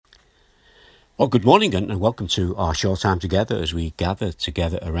Well, good morning and welcome to our short time together as we gather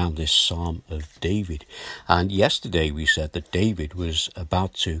together around this Psalm of David. And yesterday we said that David was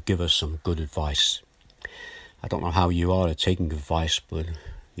about to give us some good advice. I don't know how you are at taking advice, but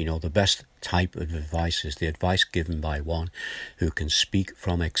the best type of advice is the advice given by one who can speak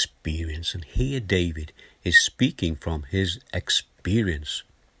from experience. And here David is speaking from his experience.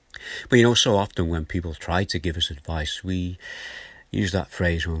 But so often when people try to give us advice, we use that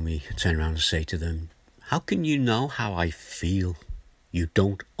phrase when we turn around and say to them, "How can you know how I feel? You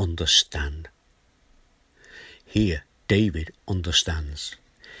don't understand." Here, David understands.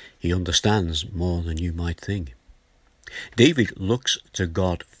 He understands more than you might think. David looks to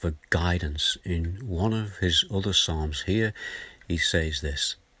God for guidance. In one of his other psalms here, he says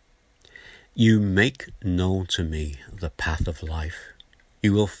this: "You make known to me the path of life.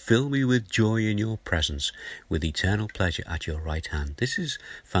 You will fill me with joy in your presence, with eternal pleasure at your right hand." This is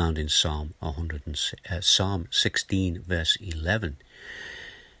found in Psalm 16, verse 11.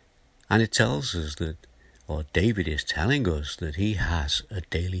 And it tells us that, or David is telling us, that he has a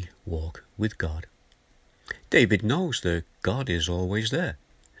daily walk with God. David knows that God is always there.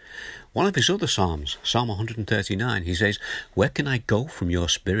 One of his other psalms, Psalm 139, he says, "Where can I go from your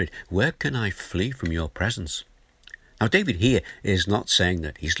spirit? Where can I flee from your presence?" Now, David here is not saying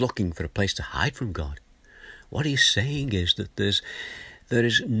that he's looking for a place to hide from God. What he's saying is that there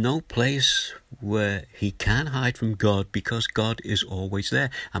is no place where he can hide from God, because God is always there.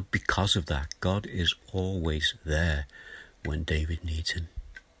 And because of that, God is always there when David needs him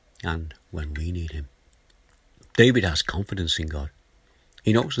and when we need him. David has confidence in God.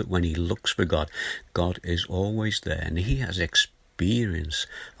 He knows that when he looks for God, God is always there, and he has experience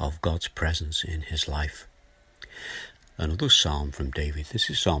of God's presence in his life. Another psalm from David, this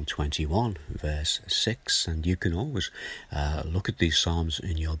is Psalm 21, verse 6, and you can always look at these psalms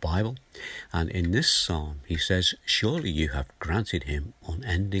in your Bible. And in this psalm, he says, "Surely you have granted him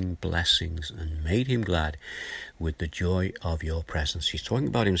unending blessings and made him glad with the joy of your presence." He's talking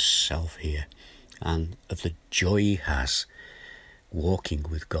about himself here and of the joy he has walking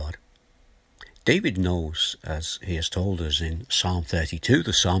with God. David knows, as he has told us in Psalm 32,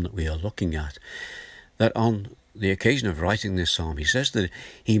 the psalm that we are looking at, that on the occasion of writing this psalm, he says that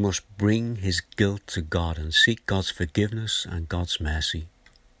he must bring his guilt to God and seek God's forgiveness and God's mercy.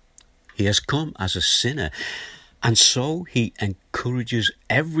 He has come as a sinner, and so he encourages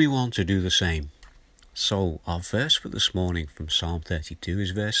everyone to do the same. So our verse for this morning from Psalm 32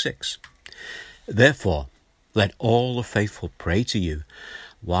 is verse 6. "Therefore, let all the faithful pray to you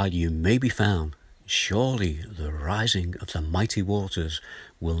while you may be found. Surely the rising of the mighty waters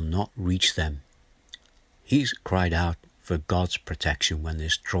will not reach them." He's cried out for God's protection when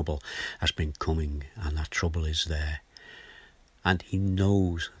this trouble has been coming, and that trouble is there. And he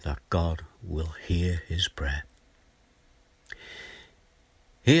knows that God will hear his prayer.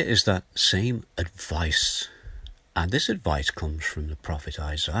 Here is that same advice. And this advice comes from the prophet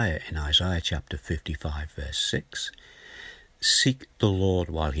Isaiah in Isaiah chapter 55, verse 6. "Seek the Lord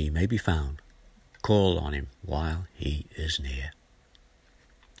while he may be found. Call on him while he is near."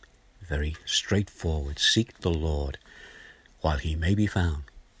 Very straightforward. Seek the Lord while he may be found.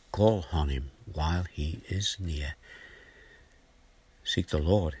 Call on him while he is near. Seek the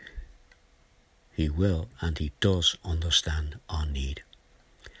Lord. He will and he does understand our need.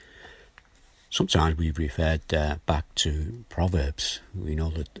 Sometimes we've referred back to Proverbs. We know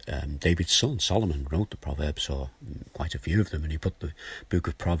that David's son Solomon wrote the Proverbs, or quite a few of them, and he put the book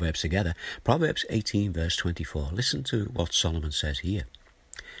of Proverbs together. Proverbs 18 verse 24. Listen to what Solomon says here.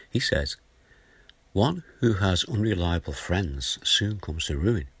 He says, "One who has unreliable friends soon comes to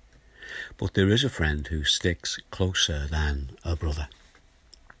ruin, but there is a friend who sticks closer than a brother."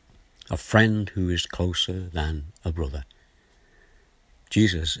 A friend who is closer than a brother.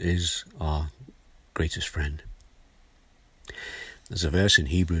 Jesus is our greatest friend. There's a verse in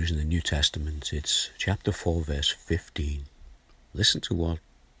Hebrews in the New Testament. It's chapter 4, verse 15. Listen to what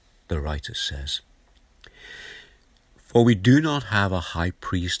the writer says. "For we do not have a high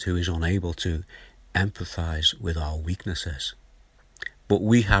priest who is unable to empathize with our weaknesses, but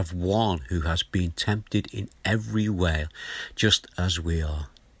we have one who has been tempted in every way, just as we are,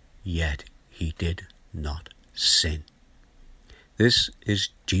 yet he did not sin." This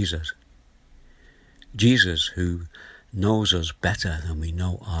is Jesus. Jesus who knows us better than we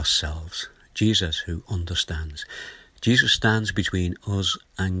know ourselves. Jesus who understands. Jesus stands between us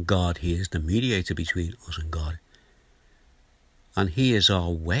and God. He is the mediator between us and God. And he is our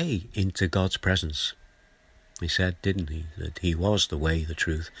way into God's presence. He said, didn't he, that he was the way, the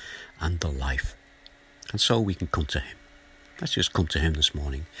truth, and the life. And so we can come to him. Let's just come to him this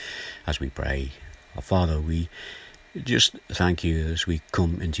morning as we pray. Our Father, we just thank you as we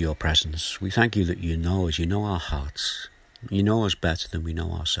come into your presence. We thank you that you know us, you know our hearts. You know us better than we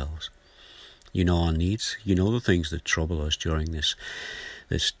know ourselves. You know our needs. You know the things that trouble us during this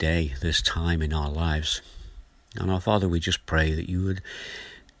day, this time in our lives. And our Father, we just pray that you would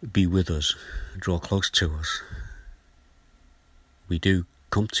be with us, draw close to us. We do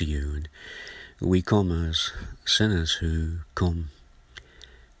come to you, and we come as sinners who come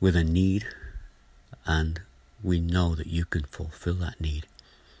with a need, and we know that you can fulfill that need.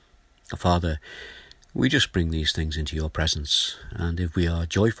 Father, we just bring these things into your presence, and if we are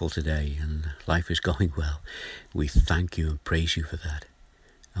joyful today and life is going well, we thank you and praise you for that.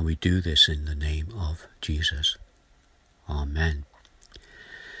 And we do this in the name of Jesus. Amen.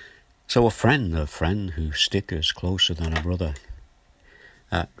 So a friend who stickers closer than a brother.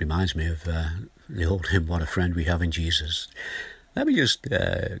 That reminds me of the old hymn, What a Friend We Have in Jesus. Let me just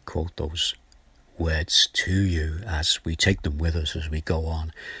quote those words to you as we take them with us as we go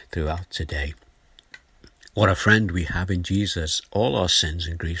on throughout today. What a friend we have in Jesus, all our sins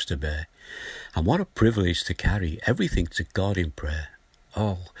and griefs to bear. And what a privilege to carry everything to God in prayer.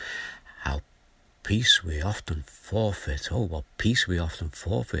 Oh, how peace we often forfeit. Oh, what peace we often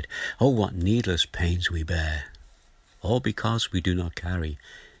forfeit. Oh, what needless pains we bear. All because we do not carry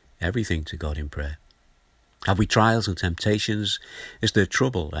everything to God in prayer. Have we trials and temptations? Is there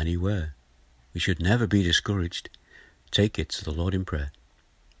trouble anywhere? We should never be discouraged. Take it to the Lord in prayer.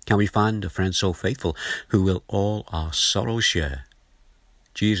 Can we find a friend so faithful who will all our sorrows share?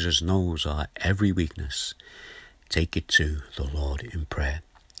 Jesus knows our every weakness. Take it to the Lord in prayer.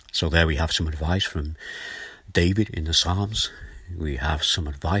 So there we have some advice from David in the Psalms. We have some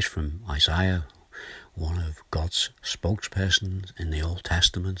advice from Isaiah, one of God's spokespersons in the Old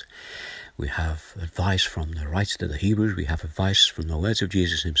Testament. We have advice from the writer to the Hebrews. We have advice from the words of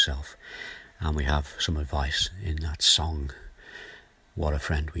Jesus himself. And we have some advice in that song, What a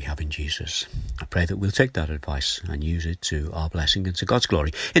Friend We Have in Jesus. I pray that we'll take that advice and use it to our blessing and to God's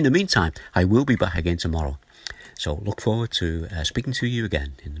glory. In the meantime, I will be back again tomorrow. So look forward to speaking to you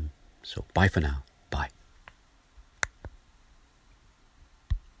again. So bye for now.